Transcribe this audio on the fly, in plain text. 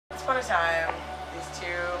upon a time, these two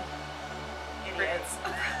Idiots.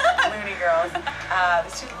 loony girls,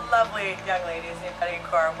 these two lovely young ladies named Betty and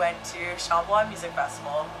Kora went to Champlain Music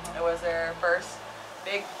Festival. It was their first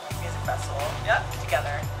big music festival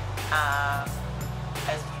together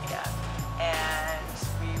as media. And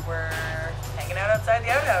we were hanging out outside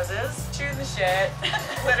the outhouses, shooting the shit,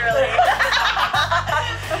 literally.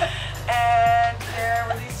 And there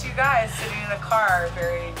were these two guys sitting in a car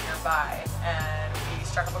very nearby, and we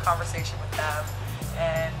struck up a conversation with them.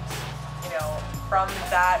 And you know, from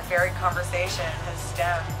that very conversation has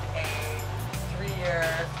stemmed a 3-year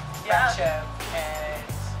friendship and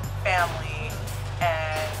family,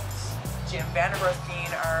 and Jim Vanderhorst being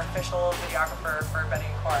our official videographer for Betty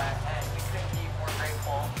and Kora, and we couldn't be more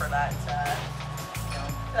grateful for that, you know,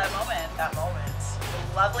 That moment.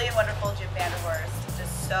 The lovely and wonderful Jim Vanderhorst does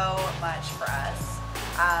so much for us.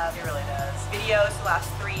 He really does. Videos the last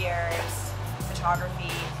 3 years,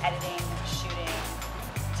 photography, editing, shooting,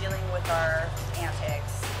 dealing with our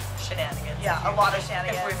antics. Shenanigans. Yeah, a lot of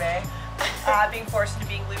shenanigans. If we may. Being forced into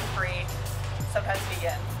being gluten-free, sometimes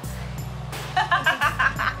vegan.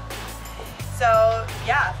 So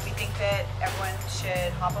yeah, we think that everyone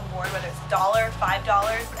should hop on board, whether it's $1,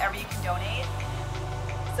 $5, whatever you can donate.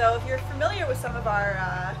 So if you're familiar with some of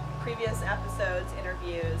our previous episodes,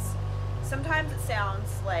 interviews, sometimes it sounds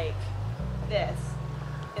like this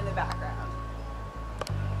in the background.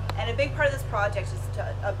 And a big part of this project is to,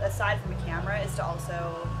 aside from a camera, is to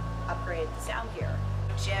also upgrade the sound gear.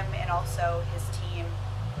 Jim and also his team,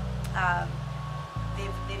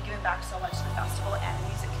 they've given back so much to the festival and the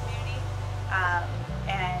music community.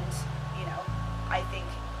 And you know, I think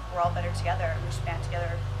we're all better together. We should band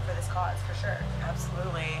together for this cause, for sure.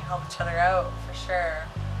 Absolutely. Help each other out, for sure.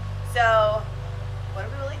 So, what are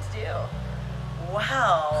we willing to do?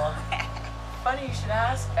 Wow. Funny you should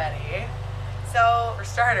ask, Betty. So, For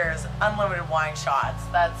starters, unlimited wine shots.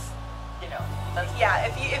 That's, you know, that's... yeah,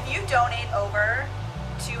 if you donate over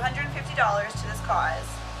 $250 to this cause,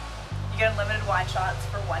 you get unlimited wine shots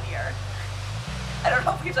for 1 year. I don't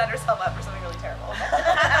know if we've signed ourselves up for something really terrible.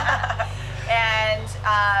 And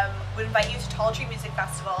would invite you to Tall Tree Music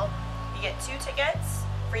Festival. You get 2 tickets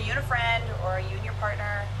for you and a friend, or you and your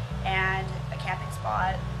partner, and a camping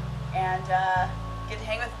spot, and get to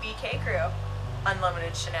hang with BK crew.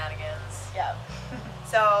 Unlimited shenanigans. Yeah.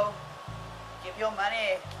 So, give your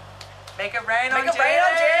money. Make it rain on Make it rain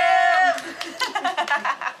on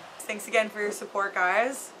Jim! Thanks again for your support,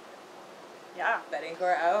 guys. Yeah. Betty and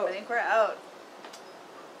Kora out. I think we're out.